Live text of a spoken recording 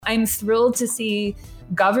I'm thrilled to see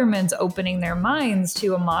governments opening their minds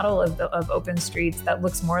to a model of open streets that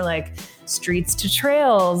looks more like streets to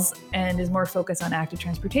trails and is more focused on active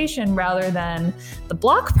transportation rather than the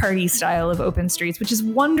block party style of open streets, which is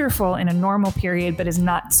wonderful in a normal period, but is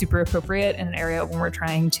not super appropriate in an area when we're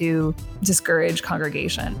trying to discourage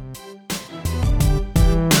congregation.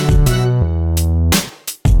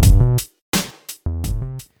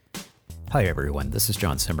 Hi everyone, this is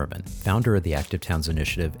John Zimmerman, founder of the Active Towns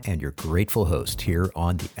Initiative and your grateful host here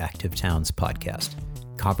on the Active Towns podcast.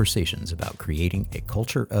 Conversations about creating a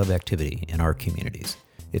culture of activity in our communities.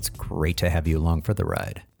 It's great to have you along for the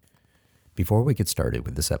ride. Before we get started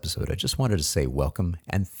with this episode, I just wanted to say welcome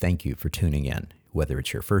and thank you for tuning in, whether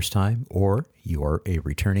it's your first time or you're a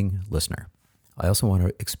returning listener. I also want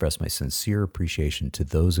to express my sincere appreciation to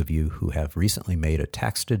those of you who have recently made a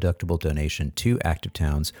tax-deductible donation to Active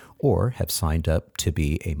Towns or have signed up to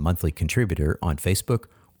be a monthly contributor on Facebook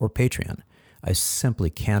or Patreon. I simply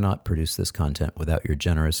cannot produce this content without your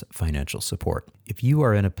generous financial support. If you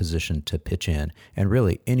are in a position to pitch in, and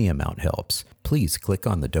really any amount helps, please click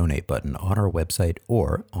on the donate button on our website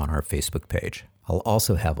or on our Facebook page. I'll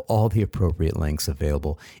also have all the appropriate links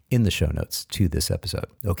available in the show notes to this episode.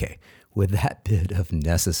 Okay. With that bit of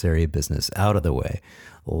necessary business out of the way,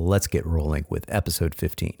 let's get rolling with episode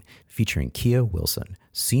 15, featuring Kia Wilson,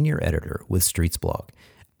 senior editor with Streets Blog,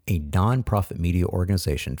 a nonprofit media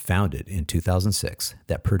organization founded in 2006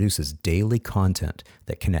 that produces daily content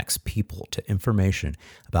that connects people to information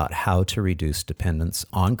about how to reduce dependence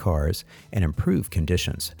on cars and improve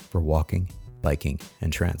conditions for walking, biking,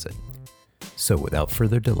 and transit. So without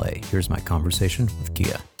further delay, here's my conversation with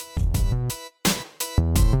Kia.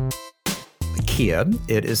 Kia,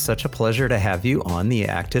 it is such a pleasure to have you on the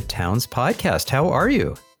Active Towns podcast. How are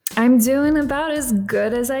you? I'm doing about as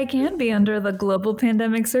good as I can be under the global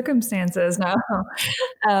pandemic circumstances now.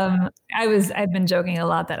 I've been joking a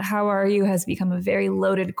lot that how are you has become a very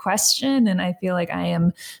loaded question. And I feel like I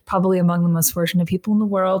am probably among the most fortunate people in the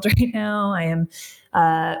world right now.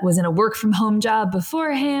 Was in a work from home job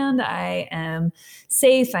beforehand. I am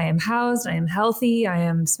safe. I am housed. I am healthy. I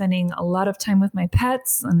am spending a lot of time with my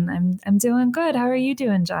pets and I'm doing good. How are you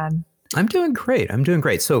doing, John? I'm doing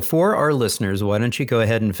great. So for our listeners, why don't you go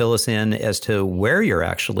ahead and fill us in as to where you're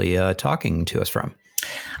actually talking to us from?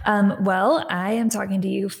 Well, I am talking to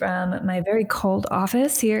you from my very cold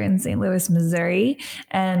office here in St. Louis, Missouri.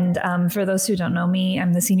 And for those who don't know me,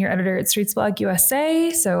 I'm the senior editor at Streets Blog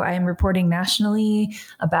USA. So I am reporting nationally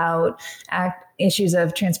about issues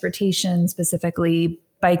of transportation, specifically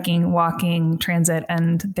biking, walking, transit,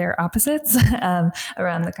 and their opposites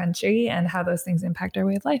around the country and how those things impact our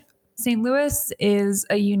way of life. St. Louis is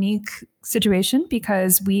a unique situation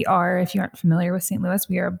because we are, if you aren't familiar with St. Louis,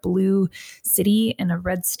 we are a blue city in a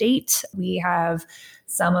red state. We have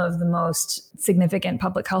some of the most significant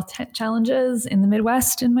public health challenges in the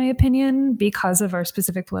Midwest, in my opinion, because of our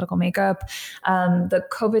specific political makeup. The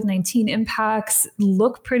COVID-19 impacts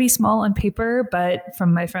look pretty small on paper, but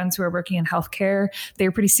from my friends who are working in healthcare,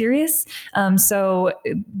 they're pretty serious. So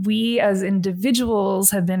we as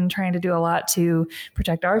individuals have been trying to do a lot to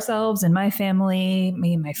protect ourselves and my family,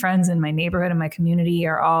 me and my friends in my neighborhood and my community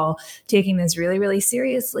are all taking this really, really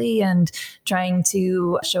seriously and trying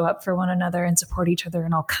to show up for one another and support each other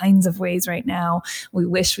in all kinds of ways right now. We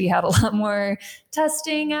wish we had a lot more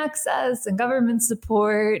testing access and government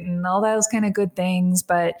support and all those kind of good things.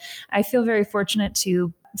 But I feel very fortunate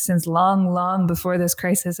to, since long before this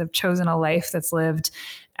crisis, have chosen a life that's lived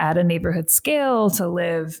at a neighborhood scale, to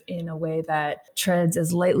live in a way that treads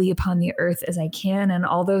as lightly upon the earth as I can. And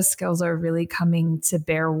all those skills are really coming to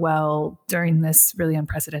bear well during this really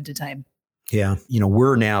unprecedented time. Yeah.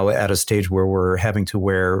 We're now at a stage where we're having to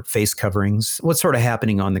wear face coverings. What's sort of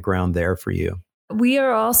happening on the ground there for you? We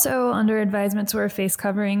are also under advisement to wear face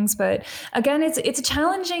coverings. But again, it's a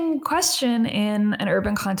challenging question in an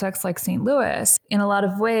urban context like St. Louis in a lot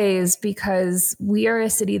of ways, because we are a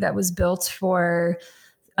city that was built for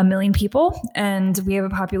 1 million people, and we have a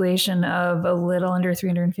population of a little under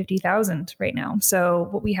 350,000 right now. So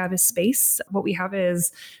what we have is space. What we have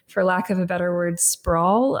is, for lack of a better word,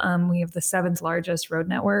 sprawl. We have the 7th largest road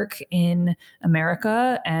network in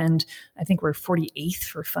America, and I think we're 48th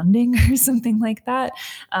for funding or something like that.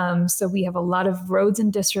 So we have a lot of roads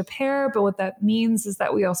in disrepair, but what that means is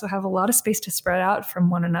that we also have a lot of space to spread out from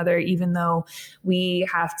one another, even though we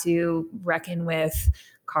have to reckon with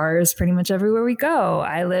cars pretty much everywhere we go.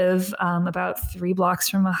 I live about 3 blocks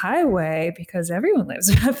from a highway, because everyone lives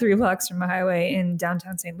about 3 blocks from a highway in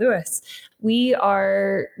downtown St. Louis. We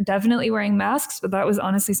are definitely wearing masks, but that was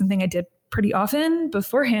honestly something I did pretty often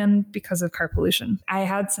beforehand because of car pollution. I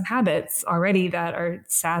had some habits already that are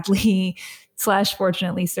sadly /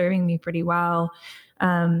 fortunately serving me pretty well.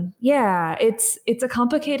 Yeah, it's a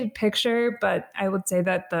complicated picture, but I would say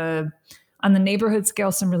that on the neighborhood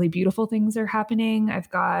scale, some really beautiful things are happening. I've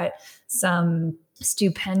got some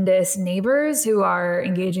stupendous neighbors who are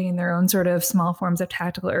engaging in their own sort of small forms of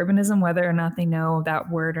tactical urbanism, whether or not they know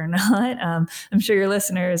that word or not. I'm sure your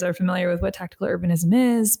listeners are familiar with what tactical urbanism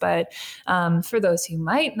is, but for those who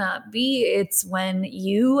might not be, it's when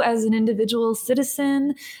you as an individual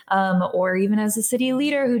citizen or even as a city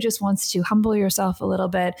leader who just wants to humble yourself a little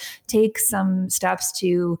bit, take some steps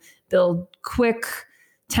to build quick,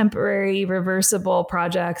 temporary reversible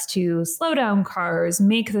projects to slow down cars,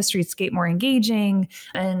 make the streetscape more engaging,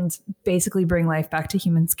 and basically bring life back to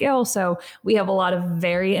human scale. So we have a lot of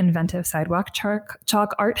very inventive sidewalk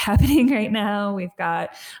chalk art happening right now. We've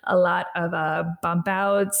got a lot of bump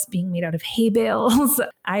outs being made out of hay bales.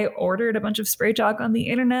 I ordered a bunch of spray chalk on the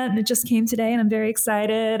internet and it just came today and I'm very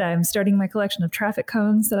excited. I'm starting my collection of traffic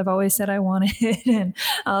cones that I've always said I wanted and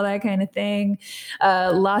all that kind of thing.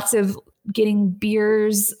 Lots of getting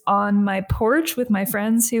beers on my porch with my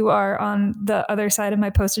friends who are on the other side of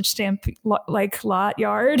my postage stamp lot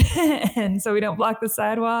yard. And so we don't block the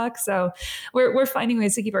sidewalk. So we're finding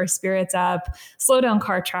ways to keep our spirits up, slow down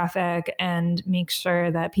car traffic, and make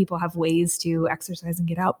sure that people have ways to exercise and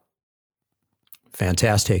get out.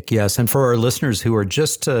 Fantastic. Yes. And for our listeners who are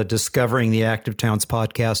just discovering the Active Towns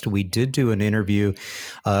podcast, we did do an interview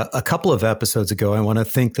a couple of episodes ago. I want to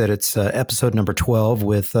think that it's episode number 12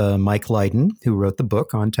 with Mike Lydon, who wrote the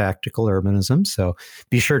book on tactical urbanism. So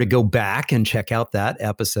be sure to go back and check out that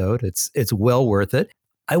episode. It's well worth it.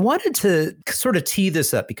 I wanted to sort of tee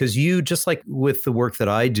this up because you, just like with the work that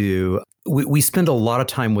I do, we spend a lot of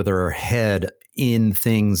time with our head in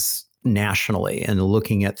things nationally and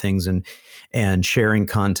looking at things and sharing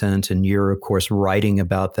content. And you're, of course, writing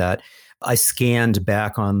about that. I scanned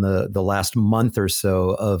back on the last month or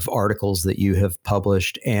so of articles that you have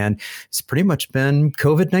published, and it's pretty much been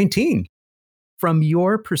COVID-19. From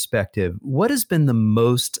your perspective, what has been the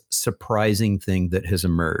most surprising thing that has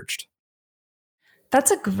emerged? That's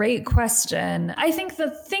a great question. I think the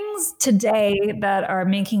things today that are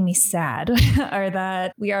making me sad are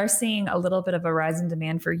that we are seeing a little bit of a rise in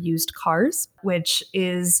demand for used cars, which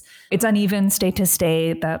it's uneven state to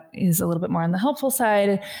state. That is a little bit more on the helpful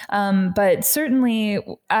side. But certainly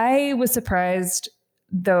I was surprised,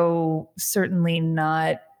 though certainly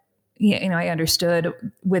not. I understood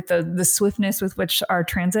with the swiftness with which our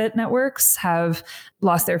transit networks have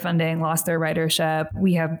lost their funding, lost their ridership.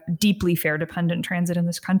 We have deeply fare dependent transit in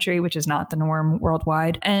this country, which is not the norm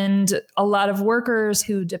worldwide. And a lot of workers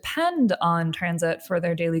who depend on transit for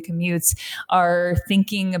their daily commutes are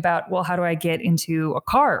thinking about, well, how do I get into a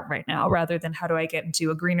car right now rather than how do I get into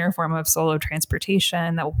a greener form of solo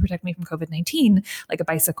transportation that will protect me from COVID-19, like a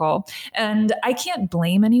bicycle. And I can't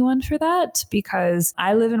blame anyone for that because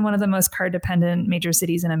I live in one of the most car dependent major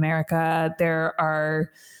cities in America. There are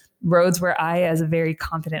roads where I, as a very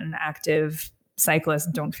confident and active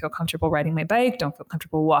cyclist, don't feel comfortable riding my bike, don't feel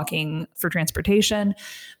comfortable walking for transportation.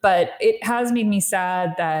 But it has made me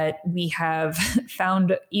sad that we have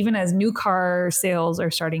found, even as new car sales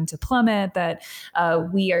are starting to plummet, that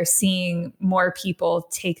we are seeing more people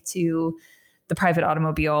take to the private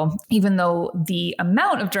automobile, even though the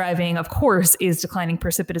amount of driving, of course, is declining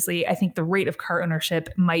precipitously. I think the rate of car ownership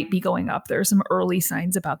might be going up. There are some early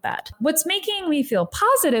signs about that. What's making me feel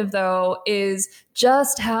positive, though, is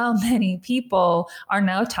just how many people are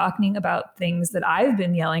now talking about things that I've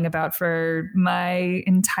been yelling about for my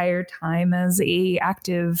entire time as a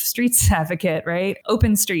active streets advocate, right?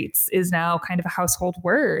 Open streets is now kind of a household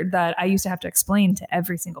word that I used to have to explain to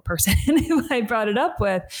every single person who I brought it up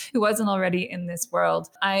with who wasn't already in this world.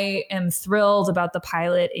 I am thrilled about the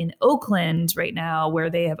pilot in Oakland right now, where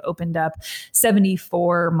they have opened up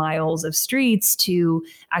 74 miles of streets to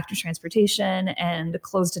active transportation and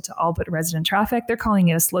closed it to all but resident traffic. They're calling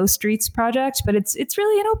it a slow streets project, but it's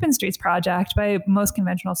really an open streets project by most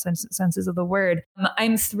conventional senses of the word.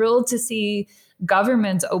 I'm thrilled to see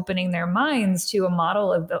governments opening their minds to a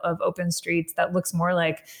model of open streets that looks more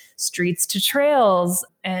like streets to trails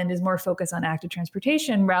and is more focused on active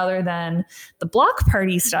transportation rather than the block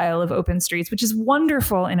party style of open streets, which is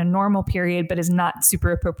wonderful in a normal period, but is not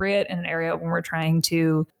super appropriate in an area when we're trying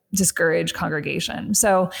to discourage congregation.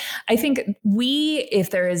 So I think we, if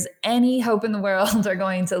there is any hope in the world, are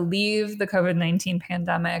going to leave the COVID-19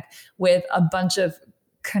 pandemic with a bunch of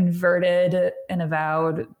converted and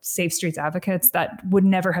avowed safe streets advocates that would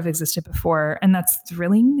never have existed before. And that's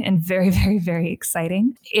thrilling and very, very, very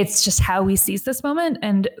exciting. It's just how we seize this moment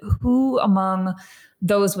and who among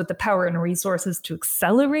those with the power and resources to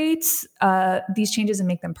accelerate these changes and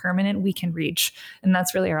make them permanent we can reach. And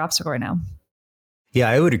that's really our obstacle right now. Yeah,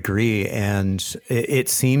 I would agree. And it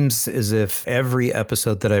seems as if every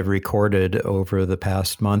episode that I've recorded over the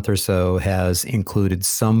past month or so has included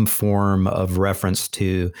some form of reference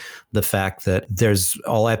to the fact that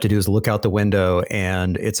all I have to do is look out the window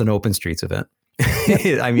and it's an open streets event.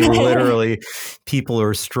 I mean, literally, people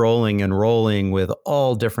are strolling and rolling with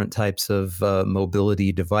all different types of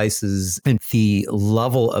mobility devices. And the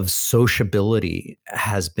level of sociability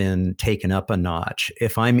has been taken up a notch.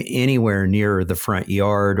 If I'm anywhere near the front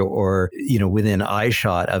yard or, within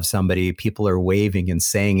eyeshot of somebody, people are waving and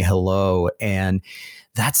saying hello. And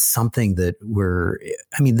that's something that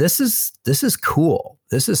this is cool.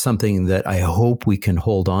 This is something that I hope we can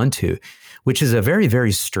hold on to, which is a very,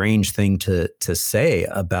 very strange thing to say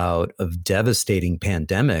about a devastating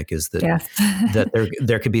pandemic, is that, yes. that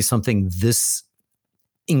there could be something this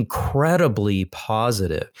incredibly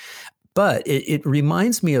positive. But it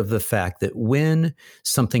reminds me of the fact that when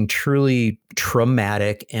something truly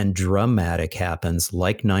traumatic and dramatic happens,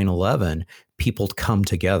 like 9/11, people come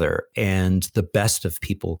together and the best of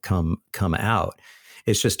people come out.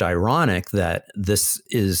 It's just ironic that this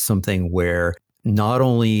is something where not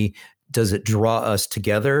only does it draw us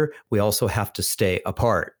together, we also have to stay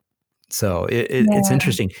apart. So it's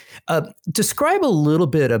interesting. Describe a little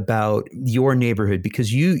bit about your neighborhood,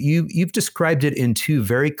 because you've described it in two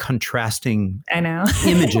very contrasting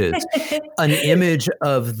images. An image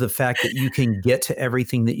of the fact that you can get to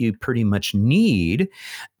everything that you pretty much need,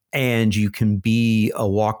 and you can be a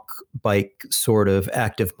walk, bike sort of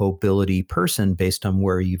active mobility person based on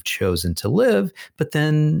where you've chosen to live. But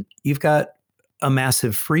then you've got a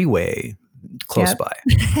massive freeway close by.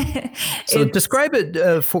 So describe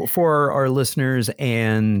it for our listeners,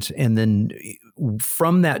 and then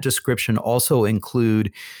from that description also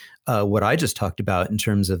include what I just talked about in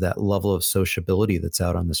terms of that level of sociability that's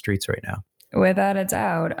out on the streets right now. Without a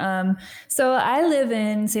doubt. So I live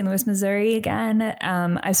in St. Louis, Missouri again.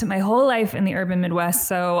 I spent my whole life in the urban Midwest.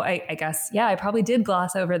 So I guess, I probably did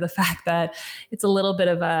gloss over the fact that it's a little bit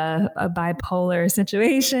of a bipolar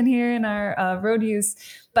situation here in our road use.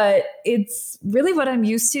 But it's really what I'm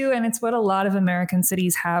used to, and it's what a lot of American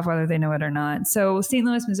cities have, whether they know it or not. So St.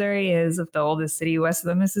 Louis, Missouri is the oldest city west of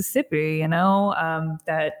the Mississippi,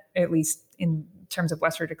 that at least in terms of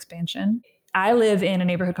westward expansion. I live in a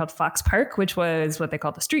neighborhood called Fox Park, which was what they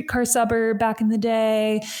called the streetcar suburb back in the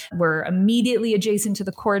day. We're immediately adjacent to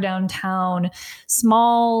the core downtown,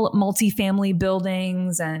 small multifamily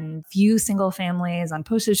buildings and few single families on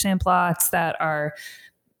postage stamp lots that are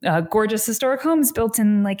gorgeous historic homes built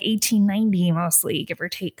in like 1890, mostly, give or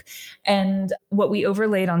take. And what we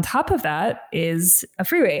overlaid on top of that is a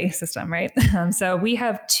freeway system, right? So we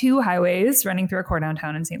have two highways running through our core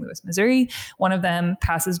downtown in St. Louis, Missouri. One of them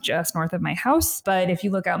passes just north of my house. But if you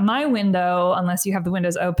look out my window, unless you have the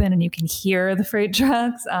windows open and you can hear the freight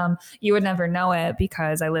trucks, you would never know it,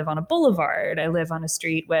 because I live on a boulevard. I live on a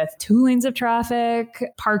street with 2 lanes of traffic,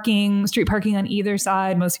 street parking on either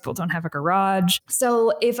side. Most people don't have a garage.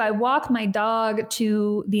 So if I walk my dog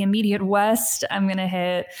to the immediate west, I'm going to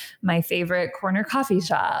hit my favorite corner coffee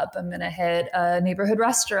shop. I'm going to hit a neighborhood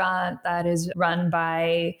restaurant that is run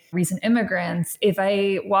by recent immigrants. If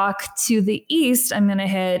I walk to the east, I'm going to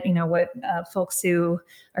hit, what folks who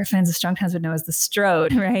are fans of Strong Towns would know as the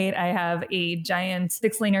Strode, right? I have a giant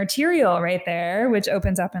 6-lane arterial right there, which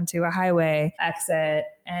opens up into a highway exit.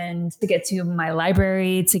 And to get to my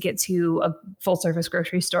library, to get to a full service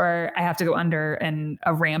grocery store, I have to go under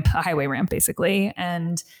a highway ramp, basically.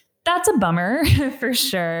 And that's a bummer for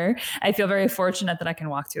sure. I feel very fortunate that I can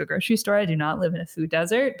walk to a grocery store. I do not live in a food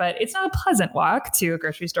desert, but it's not a pleasant walk to a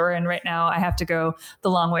grocery store. And right now I have to go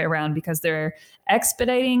the long way around because they're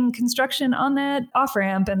expediting construction on that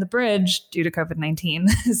off-ramp and the bridge due to COVID-19.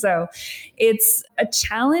 So it's a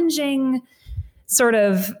challenging sort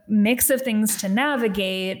of mix of things to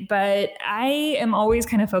navigate, but I am always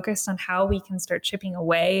kind of focused on how we can start chipping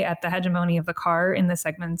away at the hegemony of the car in the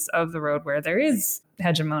segments of the road where there is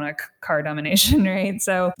hegemonic car domination, right?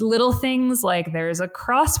 So little things like there's a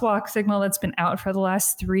crosswalk signal that's been out for the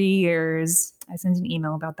last 3 years. I send an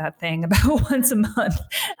email about that thing about once a month.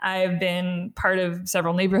 I've been part of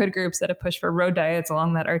several neighborhood groups that have pushed for road diets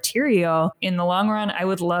along that arterial. In the long run, I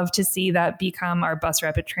would love to see that become our bus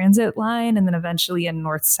rapid transit line and then eventually a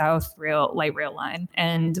north-south light rail line.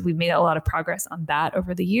 And we've made a lot of progress on that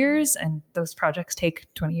over the years. And those projects take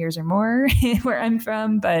 20 years or more where I'm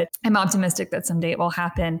from, but I'm optimistic that someday it will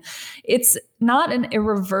happen. It's not an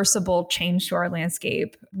irreversible change to our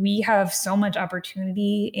landscape. We have so much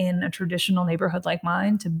opportunity in a traditional neighborhood like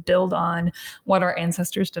mine to build on what our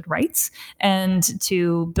ancestors did right and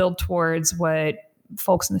to build towards what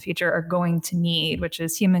folks in the future are going to need, which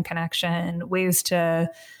is human connection, ways to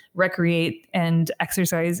recreate and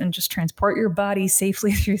exercise and just transport your body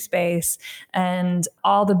safely through space. And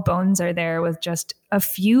all the bones are there with just a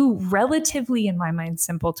few relatively, in my mind,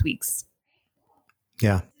 simple tweaks.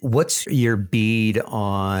 Yeah. What's your bead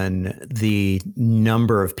on the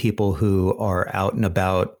number of people who are out and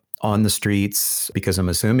about on the streets? Because I'm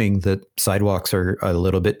assuming that sidewalks are a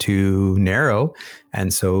little bit too narrow.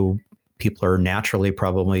 And so people are naturally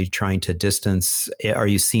probably trying to distance. Are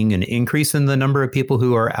you seeing an increase in the number of people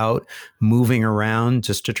who are out moving around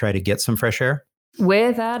just to try to get some fresh air?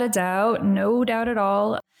 Without a doubt, no doubt at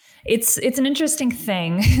all. It's an interesting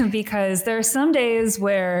thing because there are some days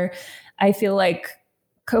where I feel like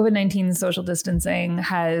COVID-19 social distancing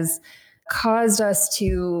has caused us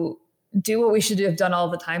to do what we should have done all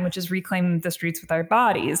the time, which is reclaim the streets with our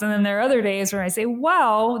bodies. And then there are other days where I say,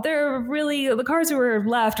 wow, the cars who were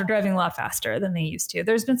left are driving a lot faster than they used to.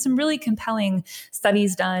 There's been some really compelling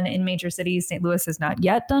studies done in major cities. St. Louis has not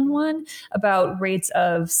yet done one about rates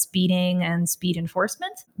of speeding and speed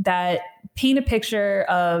enforcement that paint a picture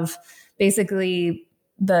of basically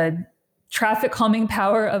the traffic calming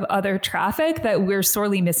power of other traffic that we're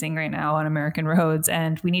sorely missing right now on American roads.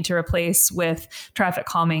 And we need to replace with traffic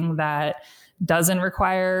calming that doesn't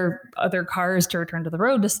require other cars to return to the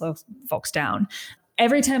road to slow folks down.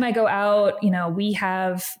 Every time I go out, we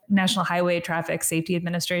have National Highway Traffic Safety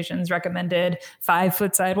Administration's recommended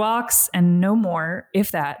 5-foot sidewalks and no more, if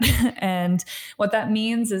that. And what that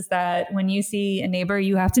means is that when you see a neighbor,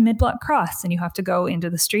 you have to mid-block cross and you have to go into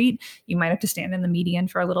the street. You might have to stand in the median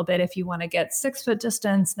for a little bit if you want to get 6-foot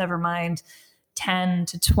distance, never mind 10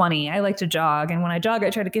 to 20. I like to jog. And when I jog, I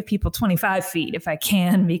try to give people 25 feet if I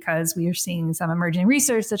can, because we are seeing some emerging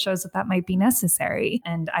research that shows that might be necessary.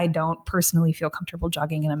 And I don't personally feel comfortable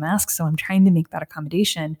jogging in a mask. So I'm trying to make that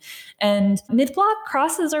accommodation. And mid-block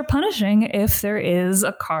crosses are punishing if there is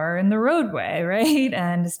a car in the roadway, right?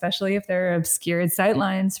 And especially if there are obscured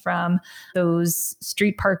sightlines from those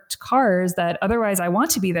street parked cars that otherwise I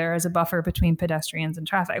want to be there as a buffer between pedestrians and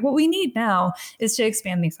traffic. What we need now is to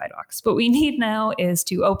expand these sidewalks. What we need now is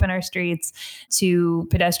to open our streets to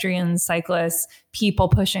pedestrians, cyclists, people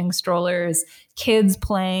pushing strollers, kids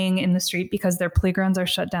playing in the street because their playgrounds are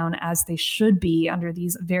shut down as they should be under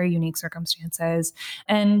these very unique circumstances,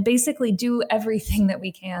 and basically do everything that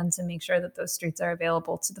we can to make sure that those streets are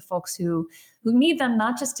available to the folks who need them,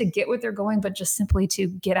 not just to get what they're going, but just simply to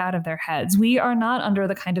get out of their heads. We are not under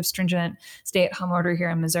the kind of stringent stay-at-home order here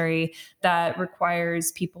in Missouri that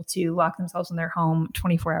requires people to lock themselves in their home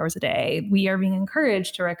 24 hours a day. We are being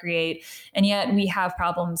encouraged to recreate, and yet we have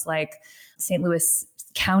problems like St. Louis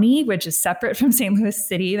County, which is separate from St. Louis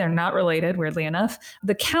City. They're not related, weirdly enough.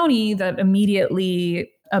 The county that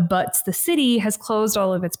immediately abuts the city has closed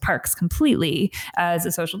all of its parks completely as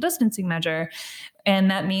a social distancing measure. And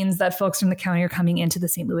that means that folks from the county are coming into the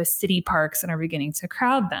St. Louis City parks and are beginning to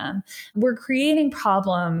crowd them. We're creating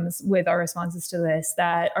problems with our responses to this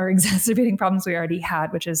that are exacerbating problems we already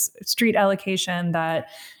had, which is street allocation that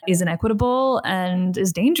is inequitable and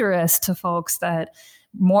is dangerous to folks that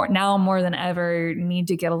more than ever need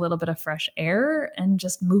to get a little bit of fresh air and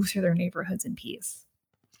just move through their neighborhoods in peace.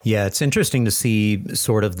 Yeah, it's interesting to see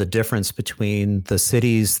sort of the difference between the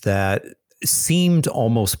cities that seemed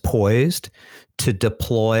almost poised to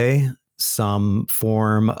deploy some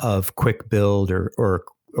form of quick build or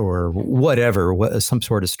whatever, some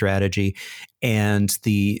sort of strategy, and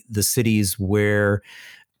the cities where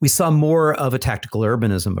we saw more of a tactical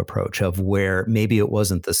urbanism approach, of where maybe it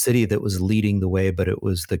wasn't the city that was leading the way, but it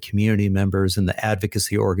was the community members and the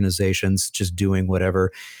advocacy organizations just doing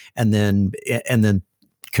whatever. And then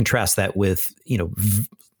contrast that with,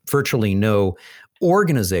 virtually no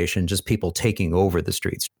organization, just people taking over the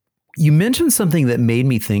streets. You mentioned something that made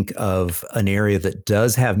me think of an area that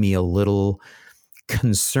does have me a little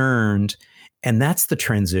concerned, and that's the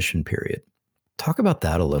transition period. Talk about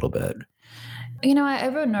that a little bit. I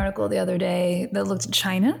wrote an article the other day that looked at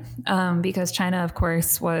China, because China, of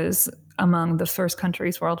course, was among the first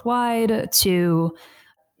countries worldwide to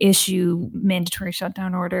issue mandatory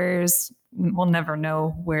shutdown orders. We'll never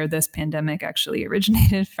know where this pandemic actually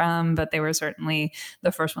originated from, but they were certainly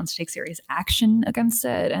the first ones to take serious action against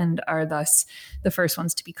it and are thus the first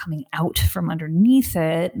ones to be coming out from underneath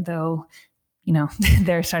it, though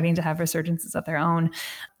they're starting to have resurgences of their own.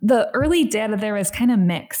 The early data there is kind of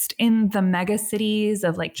mixed. In the mega cities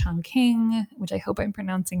of like Chongqing, which I hope I'm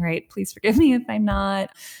pronouncing right, please forgive me if I'm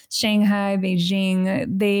not, Shanghai, Beijing,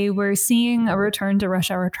 they were seeing a return to rush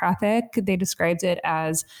hour traffic. They described it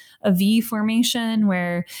as a V formation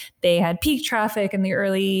where they had peak traffic in the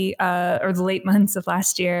early or the late months of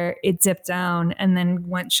last year. It dipped down and then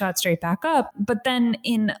shot straight back up. But then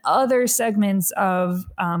in other segments of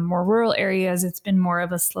more rural areas, it's been more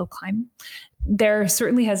of a slow climb. There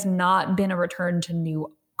certainly has not been a return to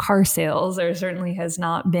new car sales. There certainly has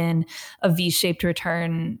not been a V-shaped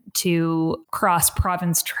return to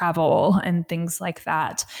cross-province travel and things like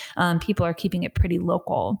that. People are keeping it pretty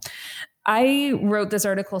local. I wrote this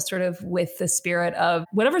article sort of with the spirit of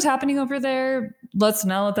whatever's happening over there, let's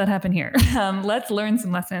not let that happen here. Let's learn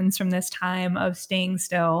some lessons from this time of staying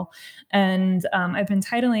still. And I've been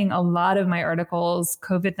titling a lot of my articles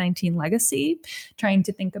COVID-19 Legacy, trying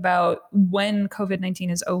to think about when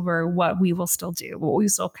COVID-19 is over, what we will still do, what we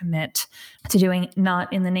still commit to doing,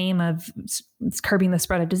 not in the name of curbing the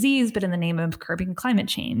spread of disease, but in the name of curbing climate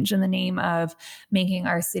change, in the name of making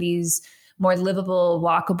our cities more livable,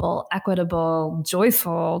 walkable, equitable,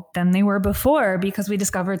 joyful than they were before, because we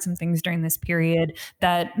discovered some things during this period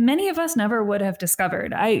that many of us never would have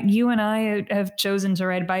discovered. You and I have chosen to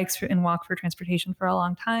ride bikes and walk for transportation for a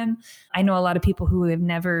long time. I know a lot of people who have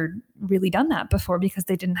never really done that before because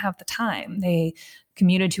they didn't have the time. They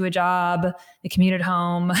commuted to a job, they commuted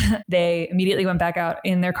home, they immediately went back out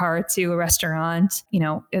in their car to a restaurant.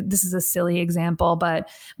 This is a silly example, but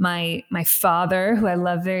my father, who I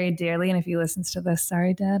love very dearly, and if he listens to this,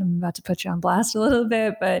 sorry, Dad, I'm about to put you on blast a little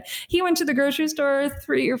bit, but he went to the grocery store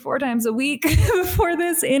 3 or 4 times a week before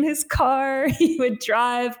this in his car. He would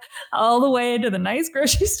drive all the way to the nice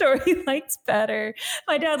grocery store he likes better.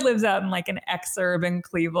 My dad lives out in like an exurb in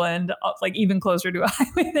Cleveland, like even closer to a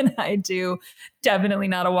highway than I do. Definitely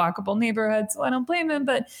not a walkable neighborhood, so I don't blame him,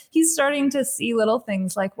 but he's starting to see little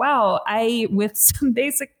things like, wow, I, with some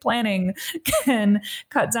basic planning, can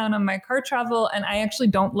cut down on my car travel, and I actually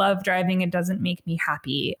don't love driving. It doesn't make me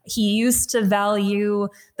happy. He used to value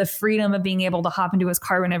the freedom of being able to hop into his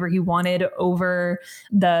car whenever he wanted over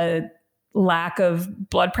the lack of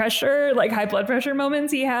blood pressure, like high blood pressure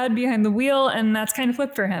moments he had behind the wheel, and that's kind of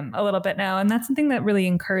flipped for him a little bit now, and that's something that really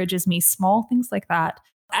encourages me, small things like that.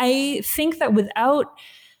 I think that without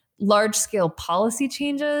large-scale policy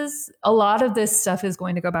changes, a lot of this stuff is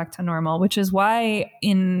going to go back to normal, which is why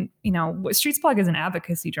Streetsblog is an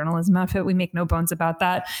advocacy journalism outfit. We make no bones about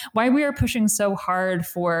that. Why we are pushing so hard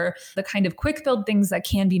for the kind of quick build things that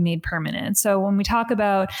can be made permanent. So when we talk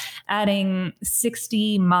about adding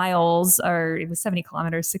 60 miles, or it was 70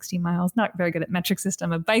 kilometers, 60 miles, not very good at metric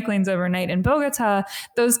system, of bike lanes overnight in Bogota,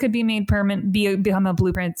 those could be made permanent, become a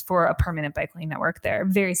blueprint for a permanent bike lane network there,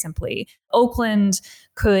 very simply. Oakland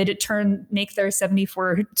could make their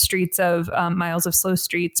 74 streets of miles of slow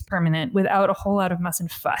streets permanent without a whole lot of muss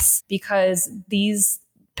and fuss, because these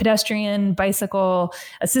pedestrian, bicycle,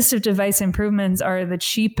 assistive device improvements are the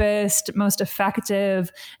cheapest, most effective,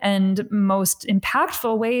 and most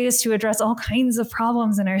impactful ways to address all kinds of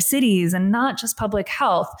problems in our cities, and not just public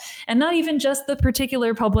health, and not even just the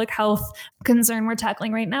particular public health concern we're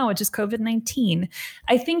tackling right now, which is COVID-19.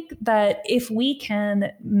 I think that if we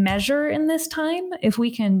can measure in this time, if we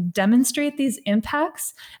can demonstrate these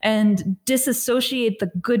impacts and disassociate the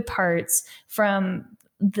good parts from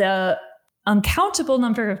the uncountable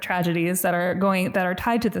number of tragedies that are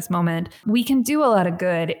tied to this moment, we can do a lot of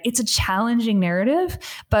good. It's a challenging narrative,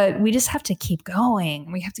 but we just have to keep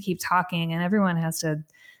going. We have to keep talking, and everyone has to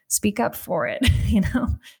speak up for it,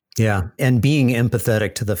 Yeah. And being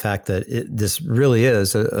empathetic to the fact that this really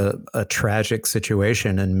is a tragic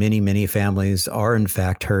situation, and many, many families are in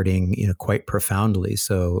fact hurting, quite profoundly.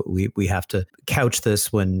 So we have to couch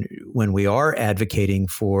this when we are advocating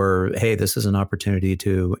for, hey, this is an opportunity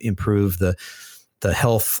to improve the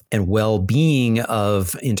health and well-being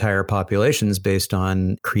of entire populations based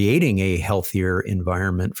on creating a healthier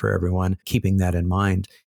environment for everyone, keeping that in mind.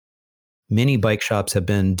 Many bike shops have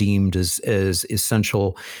been deemed as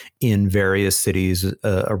essential in various cities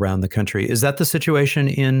around the country. Is that the situation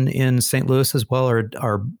in St. Louis as well? Or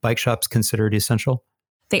are bike shops considered essential?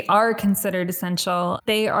 They are considered essential.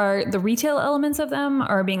 The retail elements of them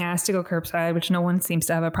are being asked to go curbside, which no one seems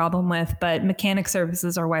to have a problem with, but mechanic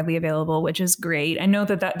services are widely available, which is great. I know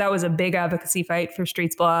that was a big advocacy fight for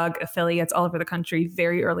Streets Blog affiliates all over the country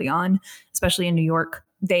very early on, especially in New York.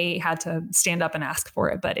 They had to stand up and ask for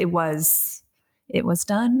it, but it was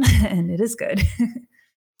done and it is good.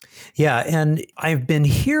 Yeah, and I've been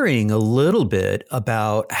hearing a little bit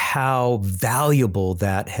about how valuable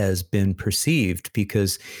that has been perceived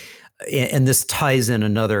because, and this ties in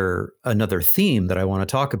another theme that I want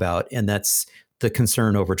to talk about, and that's the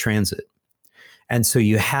concern over transit. And so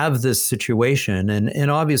you have this situation,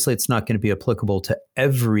 and obviously it's not going to be applicable to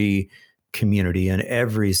every community and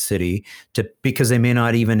every city because they may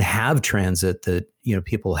not even have transit that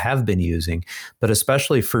people have been using, but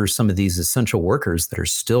especially for some of these essential workers that are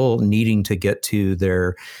still needing to get to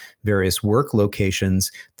their various work locations,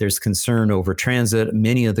 there's concern over transit.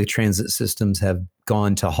 Many of the transit systems have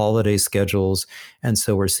gone to holiday schedules, and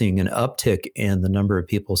so we're seeing an uptick in the number of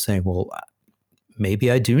people saying, well, maybe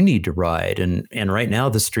I do need to ride. And right now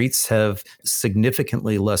the streets have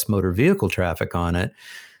significantly less motor vehicle traffic on it.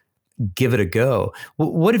 Give it a go.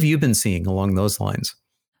 What have you been seeing along those lines?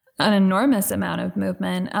 An enormous amount of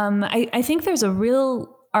movement. I think there's a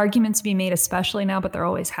real argument to be made, especially now, but there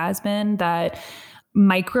always has been, that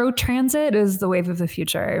micro transit is the wave of the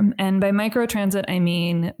future. And by micro transit, I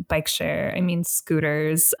mean bike share, I mean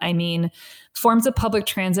scooters, I mean forms of public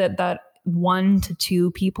transit that 1 to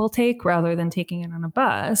 2 people take rather than taking it on a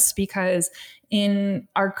bus, because in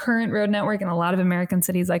our current road network in a lot of American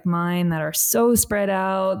cities like mine that are so spread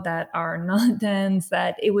out, that are not dense,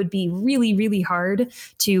 that it would be really, really hard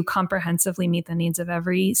to comprehensively meet the needs of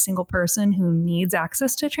every single person who needs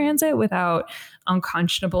access to transit without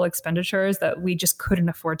unconscionable expenditures that we just couldn't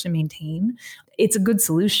afford to maintain. It's a good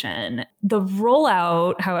solution. The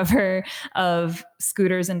rollout, however, of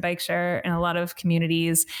scooters and bike share in a lot of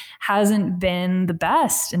communities hasn't been the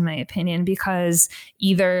best, in my opinion, because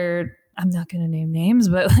either, I'm not going to name names,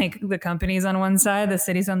 but like the companies on one side, the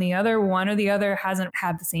cities on the other, one or the other hasn't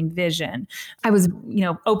had the same vision. I was,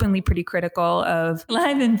 openly pretty critical of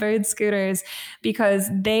Lime and Bird scooters because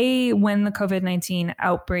they, when the COVID-19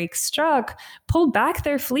 outbreak struck, pulled back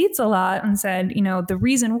their fleets a lot and said, the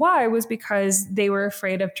reason why was because they were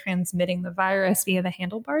afraid of transmitting the virus via the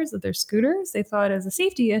handlebars of their scooters. They thought it was a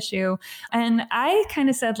safety issue. And I kind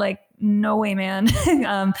of said, no way, man.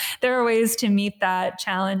 There are ways to meet that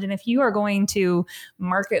challenge. And if you are going to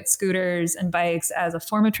market scooters and bikes as a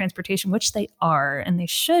form of transportation, which they are, and they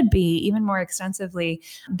should be even more extensively,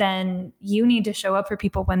 then you need to show up for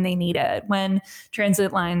people when they need it. When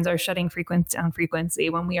transit lines are shutting down frequency,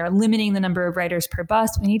 when we are limiting the number of riders per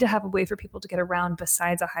bus, we need to have a way for people to get around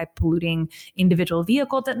besides a high polluting individual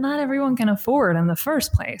vehicle that not everyone can afford in the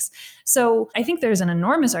first place. So I think there's an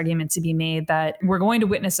enormous argument to be made that we're going to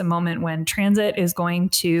witness a moment when transit is going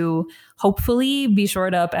to hopefully be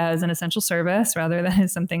shored up as an essential service rather than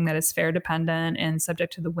as something that is fare dependent and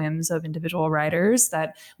subject to the whims of individual riders,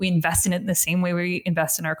 that we invest in it in the same way we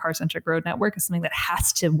invest in our car-centric road network as something that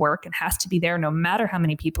has to work and has to be there no matter how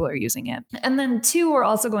many people are using it. And then 2, we're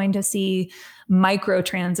also going to see micro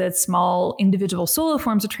transit, small individual solo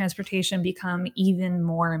forms of transportation become even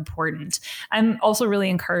more important. I'm also really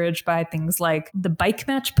encouraged by things like the Bike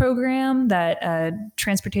Match program that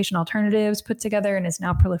Transportation Alternatives put together and is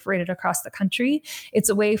now proliferated across the country. It's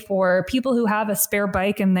a way for people who have a spare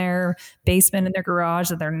bike in their basement, in their garage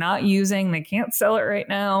that they're not using, they can't sell it right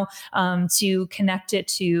now, to connect it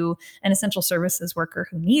to an essential services worker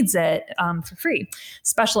who needs it for free.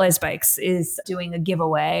 Specialized Bikes is doing a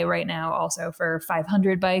giveaway right now also for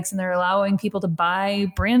 500 bikes, and they're allowing people to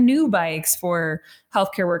buy brand new bikes for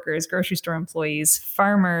healthcare workers, grocery store employees,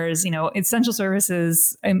 farmers, essential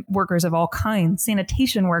services and workers of all kinds,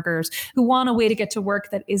 sanitation workers who want a way to get to work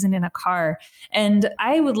that isn't in a car. And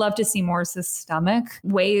I would love to see more systemic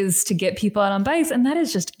ways to get people out on bikes. And that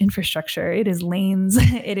is just infrastructure. It is lanes.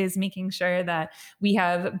 It is making sure that we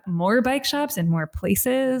have more bike shops in more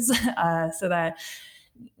places so that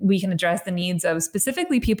we can address the needs of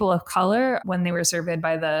specifically people of color. When they were surveyed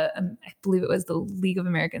by I believe it was the League of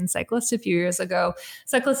American Cyclists a few years ago,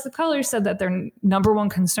 cyclists of color said that their number one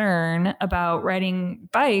concern about riding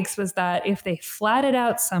bikes was that if they flatted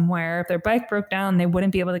out somewhere, if their bike broke down, they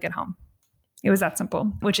wouldn't be able to get home. It was that simple,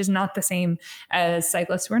 which is not the same as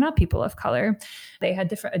cyclists who are not people of color. They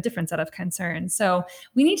had a different set of concerns. So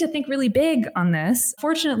we need to think really big on this.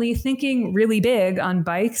 Fortunately, thinking really big on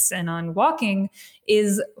bikes and on walking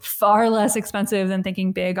is far less expensive than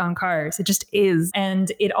thinking big on cars. It just is.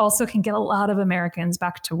 And it also can get a lot of Americans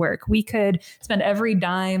back to work. We could spend every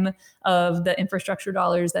dime of the infrastructure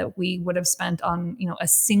dollars that we would have spent on, a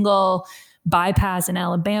single bypass in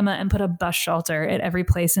Alabama and put a bus shelter at every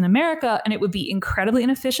place in America. And it would be incredibly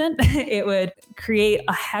inefficient. It would create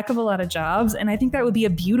a heck of a lot of jobs. And I think that would be a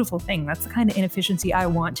beautiful thing. That's the kind of inefficiency I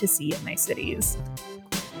want to see in my cities.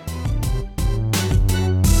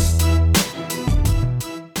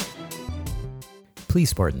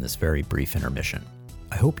 Please pardon this very brief intermission.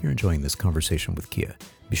 I hope you're enjoying this conversation with Kia.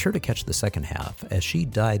 Be sure to catch the second half as she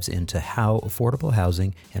dives into how affordable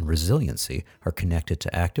housing and resiliency are connected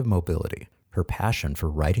to active mobility, her passion for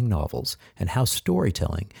writing novels, and how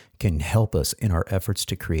storytelling can help us in our efforts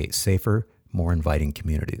to create safer, more inviting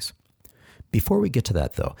communities. Before we get to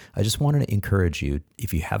that, though, I just wanted to encourage you,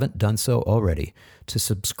 if you haven't done so already, to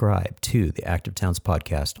subscribe to the Active Towns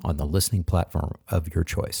podcast on the listening platform of your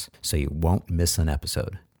choice so you won't miss an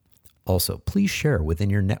episode. Also, please share within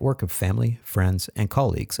your network of family, friends, and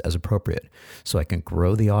colleagues as appropriate so I can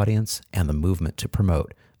grow the audience and the movement to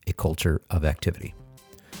promote a culture of activity.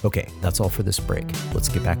 Okay, that's all for this break. Let's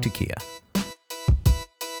get back to Kia.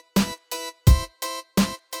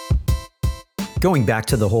 Going back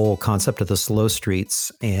to the whole concept of the slow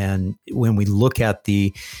streets, and when we look at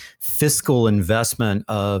the fiscal investment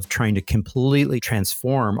of trying to completely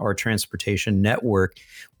transform our transportation network,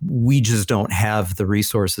 we just don't have the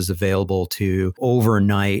resources available to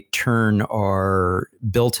overnight turn our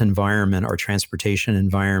built environment, our transportation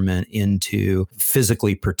environment, into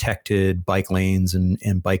physically protected bike lanes and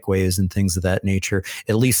bikeways and things of that nature,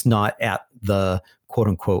 at least not at the quote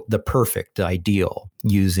unquote, the perfect ideal,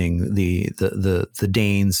 using the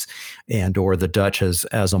Danes and or the Dutch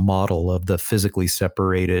as a model of the physically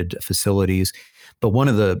separated facilities. But one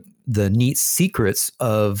of the neat secrets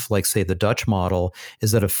of, like, say, the Dutch model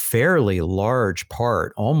is that a fairly large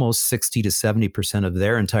part, almost 60 to 70% of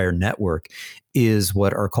their entire network, is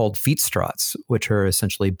what are called fietsstraats, which are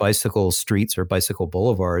essentially bicycle streets or bicycle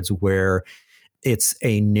boulevards, where it's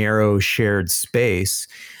a narrow shared space.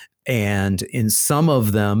 And in some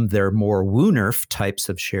of them, they're more Woonerf types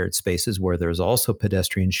of shared spaces where there's also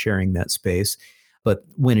pedestrians sharing that space. But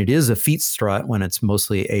when it is a fietsstraat, when it's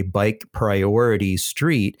mostly a bike priority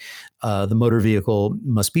street, the motor vehicle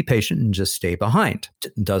must be patient and just stay behind.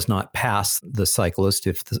 It does not pass the cyclist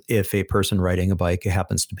if a person riding a bike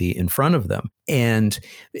happens to be in front of them. And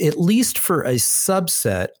at least for a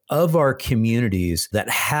subset of our communities that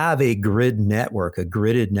have a gridded network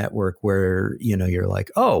where, you're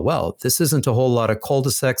like, oh, well, this isn't a whole lot of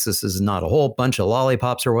cul-de-sacs. This is not a whole bunch of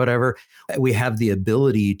lollipops or whatever. We have the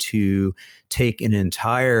ability to take an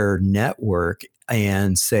entire network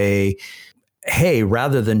and say, hey,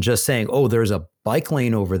 rather than just saying, oh, there's a bike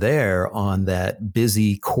lane over there on that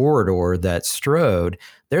busy corridor that's Strode,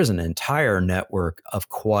 there's an entire network of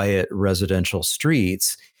quiet residential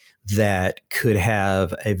streets that could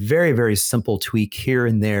have a very, very simple tweak here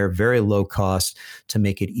and there, very low cost, to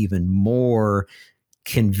make it even more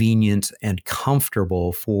convenient and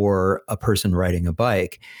comfortable for a person riding a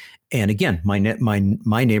bike. And again, my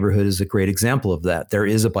neighborhood is a great example of that. There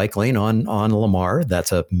is a bike lane on Lamar.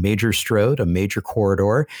 That's a major Strode, a major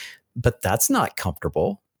corridor, but that's not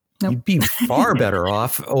comfortable. Nope. You'd be far better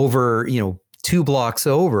off over, 2 blocks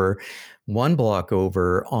over, 1 block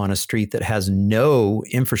over on a street that has no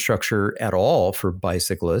infrastructure at all for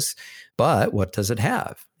bicyclists. But what does it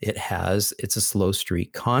have? It's a slow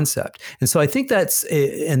street concept. And so I think that's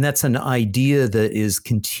an idea that is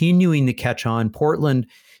continuing to catch on. Portland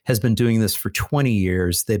has been doing this for 20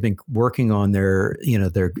 years. They've been working on their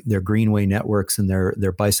greenway networks and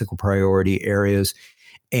their bicycle priority areas.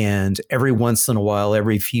 And every once in a while,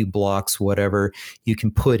 every few blocks, whatever, you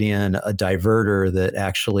can put in a diverter that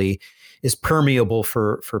actually is permeable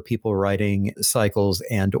for people riding cycles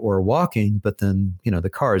and or walking, but then, the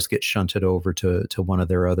cars get shunted over to one of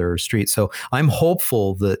their other streets. So I'm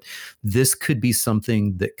hopeful that this could be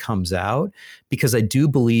something that comes out, because I do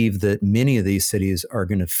believe that many of these cities are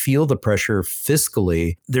going to feel the pressure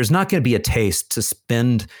fiscally. There's not going to be a taste to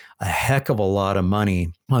spend a heck of a lot of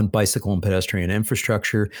money on bicycle and pedestrian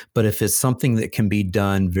infrastructure, but if it's something that can be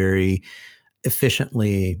done very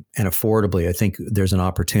efficiently and affordably, I think there's an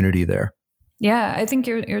opportunity there. Yeah, I think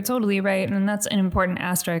you're totally right. And that's an important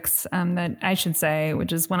asterisk that I should say,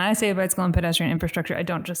 which is when I say bicycle and pedestrian infrastructure, I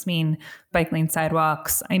don't just mean bike lane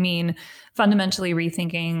sidewalks. I mean fundamentally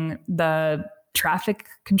rethinking the traffic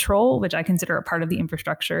control, which I consider a part of the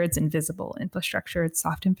infrastructure. It's invisible infrastructure, it's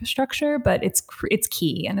soft infrastructure, but it's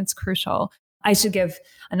key and it's crucial. I should give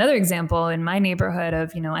another example in my neighborhood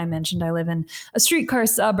of, I mentioned I live in a streetcar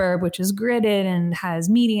suburb, which is gridded and has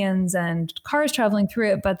medians and cars traveling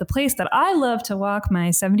through it. But the place that I love to walk my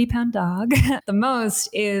 70-pound dog the most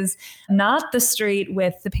is not the street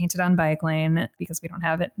with the painted on bike lane, because we don't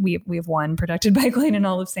have it. We have one protected bike lane in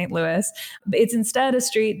all of St. Louis. It's instead a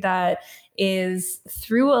street that is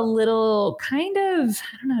through a little kind of,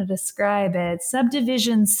 I don't know how to describe it,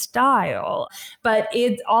 subdivision style. But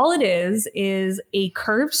all it is a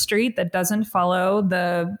curved street that doesn't follow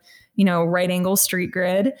the, right angle street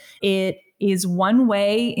grid. It is one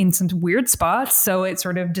way in some weird spots. So it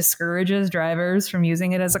sort of discourages drivers from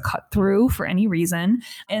using it as a cut through for any reason.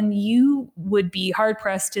 And you would be hard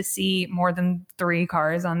pressed to see more than 3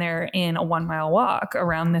 cars on there in a 1-mile walk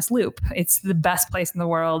around this loop. It's the best place in the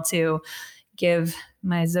world to give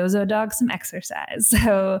my Zozo dog some exercise.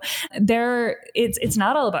 So it's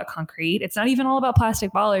not all about concrete. It's not even all about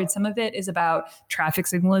plastic bollards. Some of it is about traffic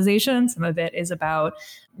signalization. Some of it is about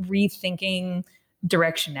rethinking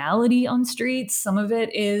directionality on streets. Some of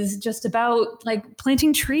it is just about like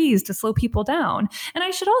planting trees to slow people down. And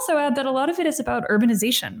I should also add that a lot of it is about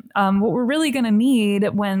urbanization. What we're really going to need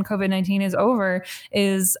when COVID-19 is over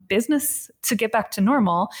is business to get back to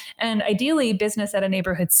normal, and ideally business at a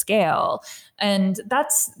neighborhood scale. And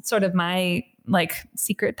that's sort of my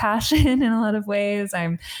secret passion in a lot of ways.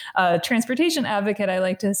 I'm a transportation advocate, I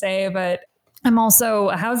like to say, but I'm also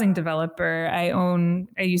a housing developer.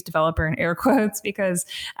 I use developer in air quotes because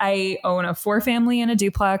I own a 4-family and a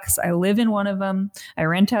duplex. I live in one of them. I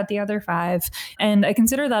rent out the other 5. And I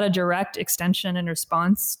consider that a direct extension and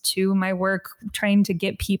response to my work, trying to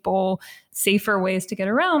get people safer ways to get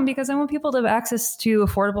around, because I want people to have access to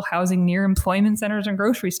affordable housing near employment centers and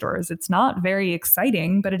grocery stores. It's not very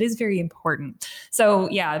exciting, but it is very important. So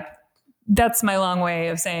yeah, that's my long way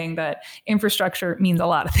of saying that infrastructure means a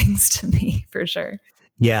lot of things to me, for sure.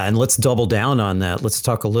 Yeah, and let's double down on that. Let's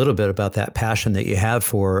talk a little bit about that passion that you have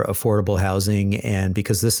for affordable housing, and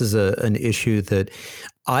because this is an issue that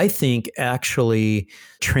I think actually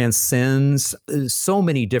transcends so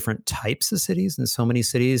many different types of cities and so many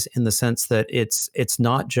cities, in the sense that it's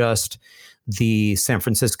not just the San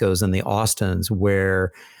Franciscos and the Austins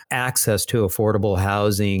where access to affordable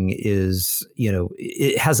housing is,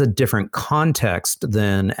 it has a different context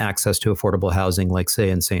than access to affordable housing, like say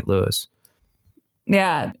in St. Louis.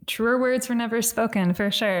 Yeah, truer words were never spoken,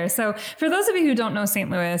 for sure. So for those of you who don't know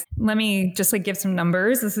St. Louis, let me just give some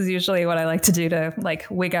numbers. This is usually what I like to do to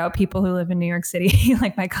wig out people who live in New York City,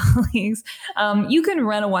 like my colleagues. You can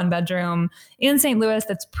rent a 1-bedroom in St. Louis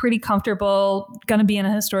that's pretty comfortable, going to be in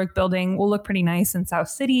a historic building, will look pretty nice in South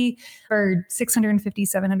City for $650,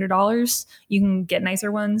 $700. You can get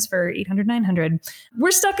nicer ones for $800, $900.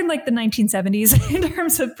 We're stuck in the 1970s in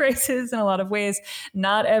terms of prices in a lot of ways.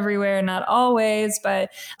 Not everywhere, not always.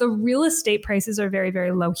 But the real estate prices are very,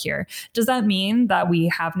 very low here. Does that mean that we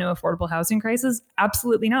have no affordable housing crisis?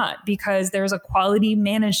 Absolutely not, because there's a quality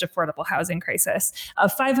managed affordable housing crisis. A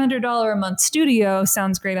 $500 a month studio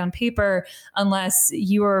sounds great on paper unless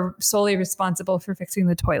you are solely responsible for fixing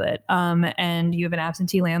the toilet, and you have an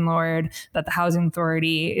absentee landlord that the housing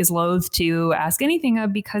authority is loath to ask anything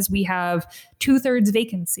of, because we have 2/3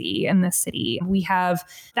 vacancy in this city. We have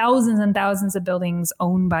thousands and thousands of buildings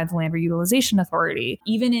owned by the Land Reutilization Authority.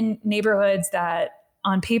 Even in neighborhoods that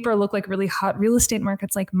on paper look like really hot real estate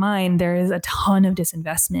markets like mine, there is a ton of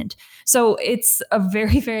disinvestment. So it's a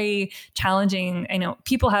very, very challenging. I know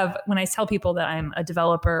people have, when I tell people that I'm a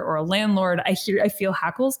developer or a landlord, I feel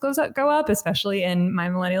hackles go up, especially in my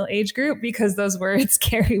millennial age group, because those words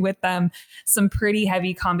carry with them some pretty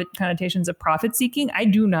heavy connotations of profit seeking. I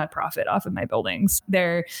do not profit off of my buildings.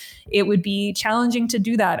 It would be challenging to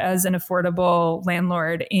do that as an affordable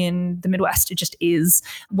landlord in the Midwest. It just is.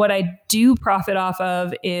 What I do profit off of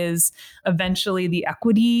is eventually the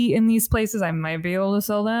equity in these places. I might be able to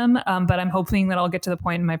sell them, but I'm hoping that I'll get to the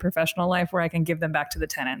point in my professional life where I can give them back to the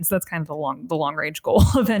tenants. That's kind of the long range goal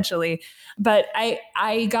eventually. But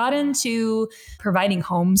I got into providing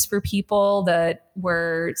homes for people that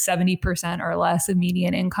were 70% or less of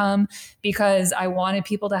median income, because I wanted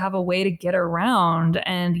people to have a way to get around.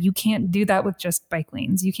 And you can't do that with just bike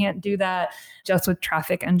lanes. You can't do that just with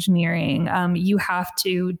traffic engineering. You have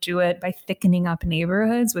to do it by thickening up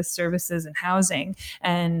neighborhoods with services and housing.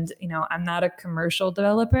 And, I'm not a commercial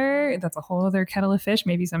developer. That's a whole other kettle of fish.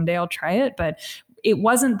 Maybe someday I'll try it, but it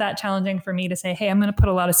wasn't that challenging for me to say, hey, I'm going to put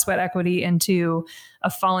a lot of sweat equity into a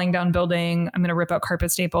falling down building. I'm going to rip out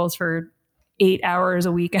carpet staples for 8 hours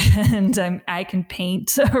a weekend. I can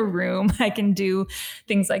paint a room. I can do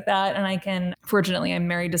things like that. And fortunately, I'm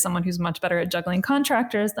married to someone who's much better at juggling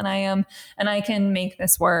contractors than I am. And I can make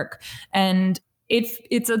this work. And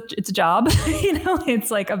it's a job,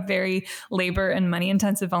 it's like a very labor and money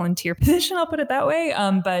intensive volunteer position. I'll put it that way.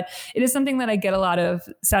 But it is something that I get a lot of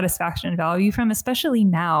satisfaction and value from, especially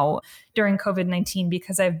now during COVID-19,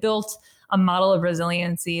 because I've built a model of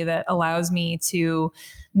resiliency that allows me to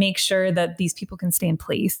make sure that these people can stay in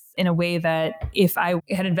place in a way that if I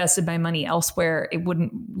had invested my money elsewhere, it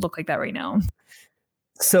wouldn't look like that right now.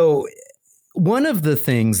 So one of the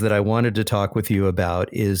things that I wanted to talk with you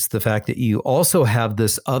about is the fact that you also have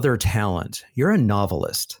this other talent. You're a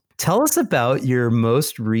novelist. Tell us about your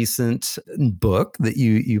most recent book that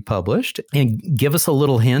you published, and give us a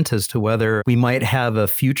little hint as to whether we might have a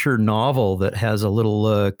future novel that has a little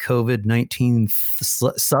COVID-19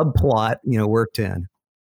 subplot, worked in.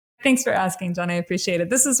 Thanks for asking, John. I appreciate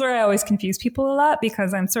it. This is where I always confuse people a lot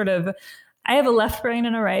because I have a left brain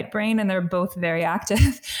and a right brain, and they're both very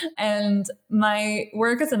active. And my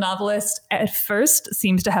work as a novelist at first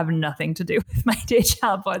seems to have nothing to do with my day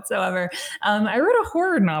job whatsoever. I wrote a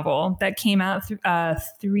horror novel that came out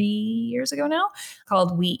 3 years ago now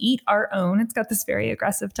called We Eat Our Own. It's got this very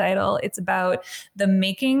aggressive title. It's about the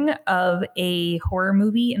making of a horror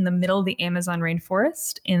movie in the middle of the Amazon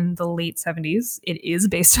rainforest in the late 70s. It is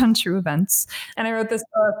based on true events. And I wrote this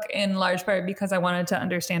book in large part because I wanted to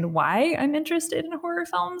understand why I'm interested in horror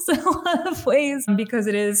films in a lot of ways, because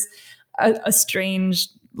it is a strange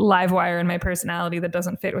live wire in my personality that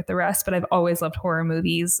doesn't fit with the rest, but I've always loved horror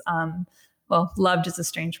movies. Well, loved is a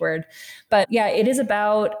strange word, but yeah, it is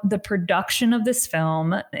about the production of this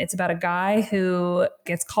film. It's about a guy who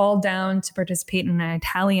gets called down to participate in an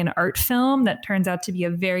Italian art film that turns out to be a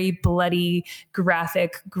very bloody,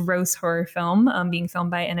 graphic, gross horror film, being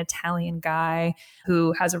filmed by an Italian guy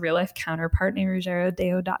who has a real life counterpart named Ruggero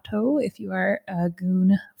Deodato. If you are a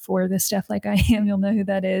goon for this stuff like I am, you'll know who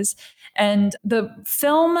that is. And the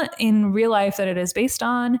film in real life that it is based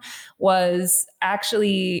on was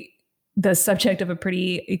actually the subject of a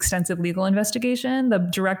pretty extensive legal investigation. The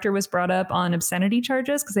director was brought up on obscenity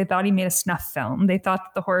charges because they thought he made a snuff film. They thought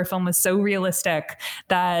that the horror film was so realistic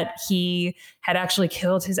that he had actually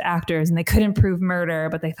killed his actors and they couldn't prove murder,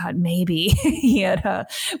 but they thought maybe he had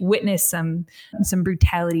witnessed some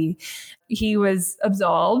brutality. He was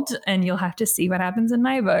absolved, and you'll have to see what happens in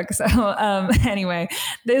my book. So anyway,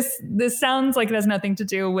 this sounds like it has nothing to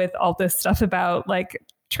do with all this stuff about like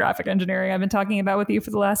traffic engineering I've been talking about with you for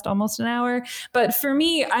the last almost an hour. But for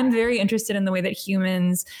me, I'm very interested in the way that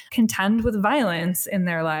humans contend with violence in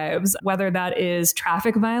their lives, whether that is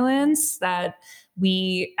traffic violence that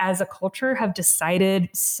we as a culture have decided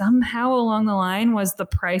somehow along the line was the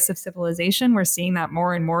price of civilization. We're seeing that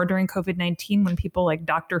more and more during COVID-19 when people like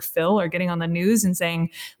Dr. Phil are getting on the news and saying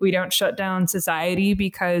we don't shut down society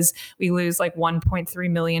because we lose like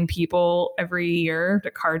 1.3 million people every year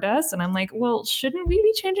to car deaths. And I'm like, well, shouldn't we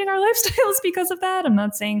be changing our lifestyles because of that? I'm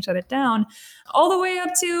not saying shut it down. All the way up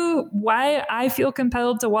to why I feel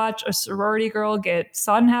compelled to watch a sorority girl get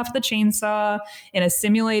sawed in half with a chainsaw in a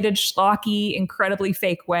simulated, schlocky, incredibly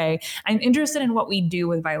fake way. I'm interested in what we do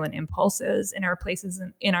with violent impulses in our places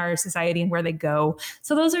in our society and where they go.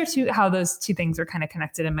 So those are how those two things are kind of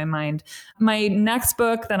connected in my mind. My next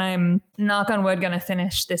book that I'm, knock on wood, going to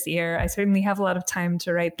finish this year, I certainly have a lot of time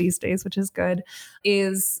to write these days, which is good,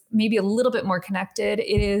 is maybe a little bit more connected.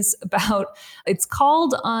 It's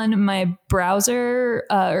called on my browser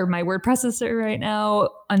or my word processor right now,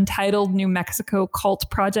 Untitled New Mexico Cult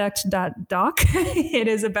Project.doc. It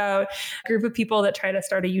is about a group of people that try to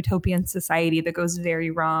start a utopian society that goes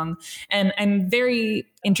very wrong. And I'm very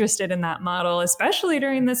interested in that model, especially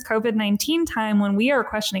during this COVID-19 time when we are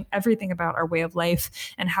questioning everything about our way of life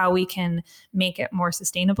and how we can make it more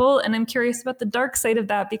sustainable. And I'm curious about the dark side of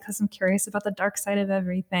that because I'm curious about the dark side of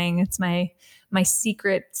everything. It's my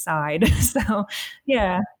secret side. So,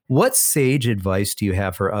 yeah. What sage advice do you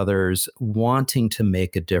have for others wanting to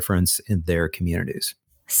make a difference in their communities?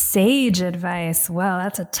 Sage advice. Well,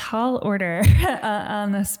 that's a tall order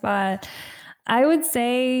on the spot. I would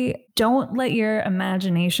say don't let your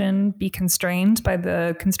imagination be constrained by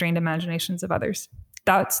the constrained imaginations of others.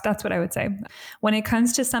 That's what I would say. When it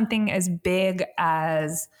comes to something as big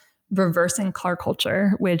as reversing car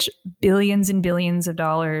culture, which billions and billions of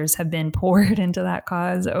dollars have been poured into that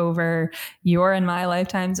cause over your and my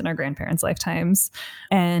lifetimes and our grandparents' lifetimes.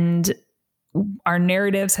 And our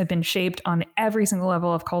narratives have been shaped on every single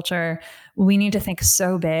level of culture. We need to think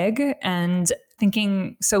so big. And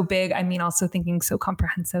thinking so big, I mean also thinking so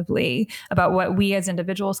comprehensively about what we as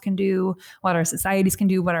individuals can do, what our societies can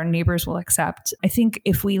do, what our neighbors will accept. I think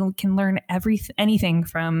if we can learn anything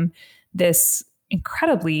from this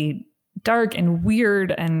incredibly dark and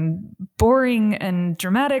weird and boring and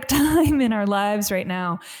dramatic time in our lives right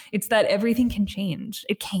now, it's that everything can change.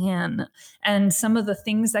 It can. And some of the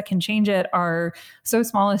things that can change it are so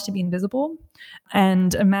small as to be invisible.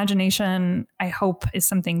 And imagination, I hope, is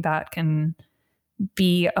something that can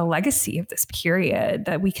be a legacy of this period,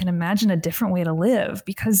 that we can imagine a different way to live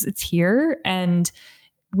because it's here and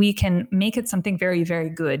we can make it something very,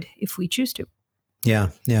 very good if we choose to. Yeah,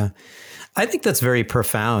 yeah. I think that's very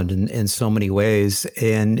profound in so many ways.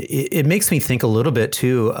 And it makes me think a little bit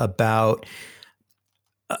too about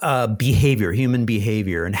behavior, human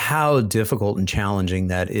behavior, and how difficult and challenging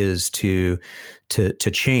that is to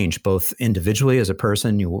change, both individually as a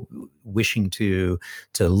person, wishing to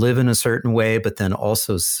live in a certain way, but then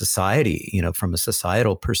also society, from a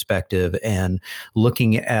societal perspective, and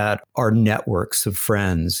looking at our networks of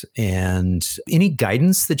friends. And any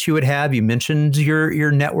guidance that you would have? You mentioned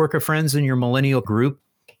your network of friends in your millennial group.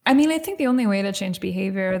 I mean, I think the only way to change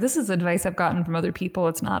behavior, this is advice I've gotten from other people.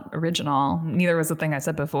 It's not original. Neither was the thing I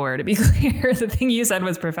said before, to be clear. The thing you said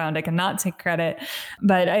was profound. I cannot take credit.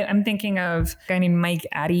 But I'm thinking of a guy named Mike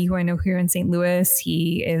Addy, who I know here in St. Louis.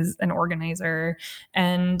 He is an organizer.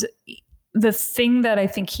 And the thing that I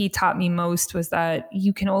think he taught me most was that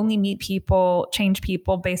you can only meet people, change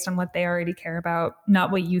people based on what they already care about,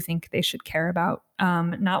 not what you think they should care about.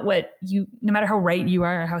 Not what no matter how right you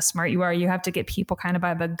are or how smart you are, you have to get people kind of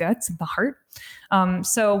by the guts and the heart.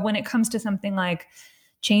 So when it comes to something like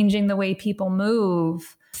changing the way people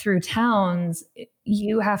move through towns,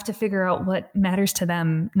 you have to figure out what matters to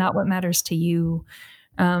them, not what matters to you.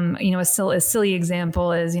 A silly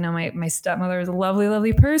example is, my stepmother is a lovely,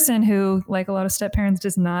 lovely person who, like a lot of step parents,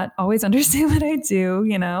 does not always understand what I do.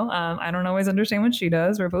 I don't always understand what she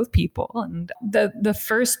does. We're both people. And the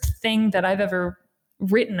first thing that I've ever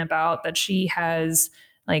written about that she has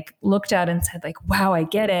looked at and said wow, I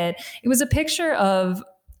get it. It was a picture of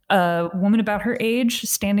a woman about her age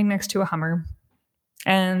standing next to a Hummer.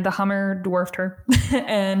 And the Hummer dwarfed her.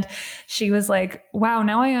 And she was like, wow,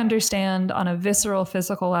 now I understand on a visceral,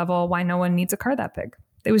 physical level why no one needs a car that big.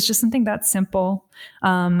 It was just something that simple.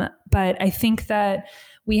 But I think that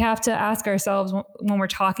we have to ask ourselves when we're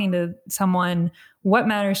talking to someone, what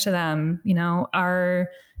matters to them?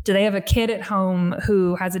 Do they have a kid at home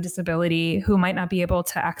who has a disability, who might not be able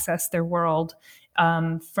to access their world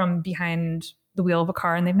from behind the wheel of a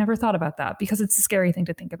car, and they've never thought about that because it's a scary thing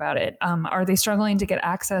to think about it. Are they struggling to get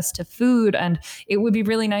access to food? And it would be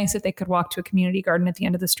really nice if they could walk to a community garden at the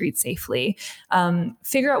end of the street safely.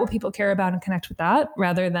 Figure out what people care about and connect with that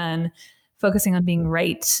rather than focusing on being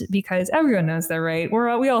right, because everyone knows they're right.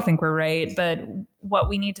 We all think we're right, but what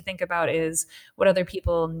we need to think about is what other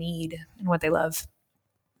people need and what they love.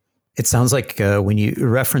 It sounds like when you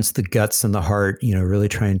reference the guts and the heart, really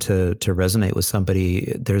trying to resonate with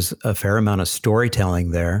somebody, there's a fair amount of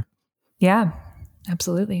storytelling there. Yeah,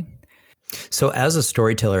 absolutely. So as a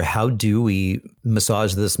storyteller, how do we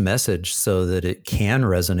massage this message so that it can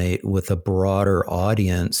resonate with a broader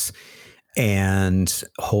audience and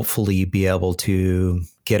hopefully be able to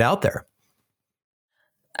get out there?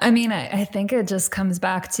 I mean, I think it just comes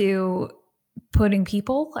back to putting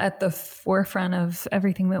people at the forefront of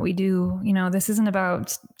everything that we do. This isn't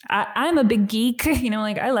about, I'm a big geek,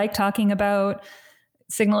 I like talking about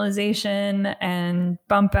signalization and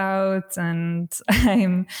bump outs, and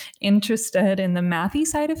I'm interested in the mathy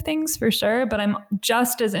side of things for sure, but I'm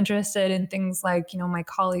just as interested in things like, my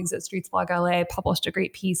colleagues at Streetsblog LA published a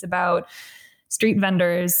great piece about street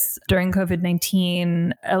vendors during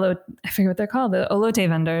COVID-19, I forget what they're called, the elote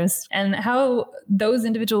vendors, and how those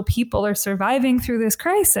individual people are surviving through this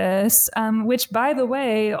crisis, which, by the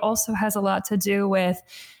way, also has a lot to do with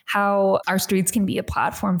how our streets can be a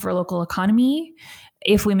platform for local economy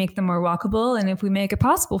if we make them more walkable and if we make it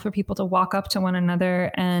possible for people to walk up to one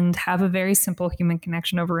another and have a very simple human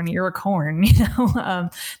connection over an ear of corn.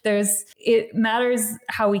 It matters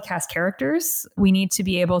how we cast characters. We need to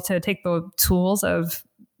be able to take the tools of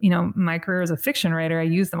my career as a fiction writer. I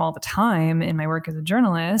use them all the time in my work as a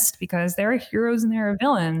journalist because there are heroes and there are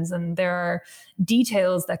villains, and there are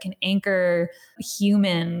details that can anchor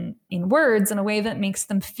human in words in a way that makes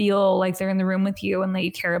them feel like they're in the room with you and that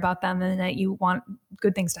you care about them and that you want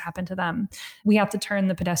good things to happen to them. We have to turn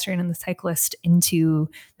the pedestrian and the cyclist into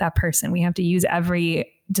that person. We have to use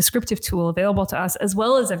every descriptive tool available to us as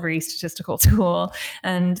well as every statistical tool.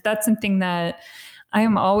 And that's something that I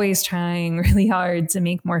am always trying really hard to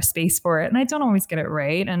make more space for it. And I don't always get it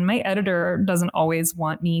right. And my editor doesn't always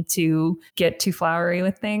want me to get too flowery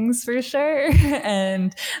with things, for sure.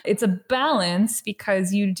 And it's a balance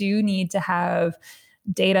because you do need to have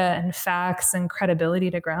data and facts and credibility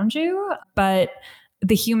to ground you. But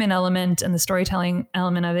the human element and the storytelling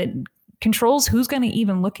element of it controls who's going to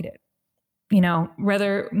even look at it.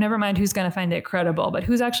 Never mind who's going to find it credible, but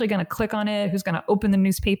who's actually going to click on it, who's going to open the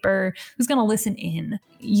newspaper, who's going to listen in.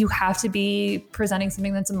 You have to be presenting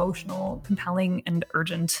something that's emotional, compelling, and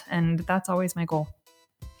urgent. And that's always my goal.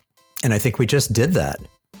 And I think we just did that.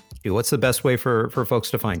 What's the best way for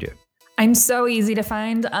folks to find you? I'm so easy to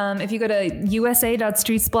find. If you go to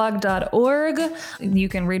usa.streetsblog.org, you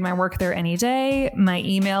can read my work there any day. My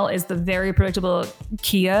email is the very predictable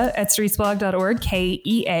Kia@streetsblog.org,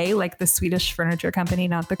 KEA, like the Swedish furniture company,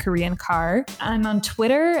 not the Korean car. I'm on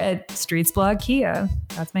Twitter at streetsblogkia.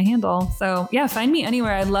 That's my handle. So yeah, find me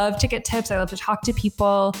anywhere. I love to get tips. I love to talk to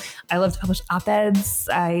people. I love to publish op-eds.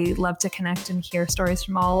 I love to connect and hear stories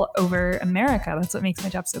from all over America. That's what makes my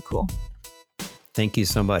job so cool. Thank you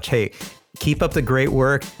so much. Hey, keep up the great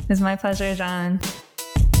work. It's my pleasure, John.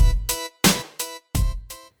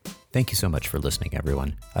 Thank you so much for listening,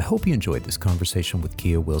 everyone. I hope you enjoyed this conversation with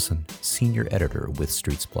Kia Wilson, Senior Editor with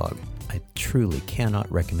Streetsblog. I truly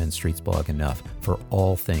cannot recommend Streetsblog enough for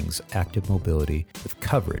all things active mobility with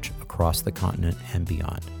coverage across the continent and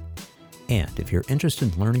beyond. And if you're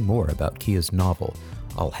interested in learning more about Kia's novel,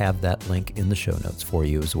 I'll have that link in the show notes for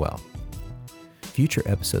you as well. Future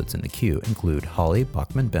episodes in the queue include Holly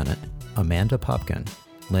Bachman-Bennett, Amanda Popkin,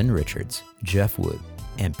 Lynn Richards, Jeff Wood,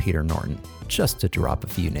 and Peter Norton, just to drop a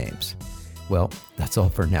few names. Well, that's all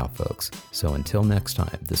for now, folks. So until next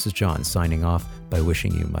time, this is John signing off by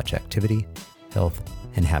wishing you much activity, health,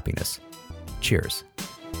 and happiness. Cheers.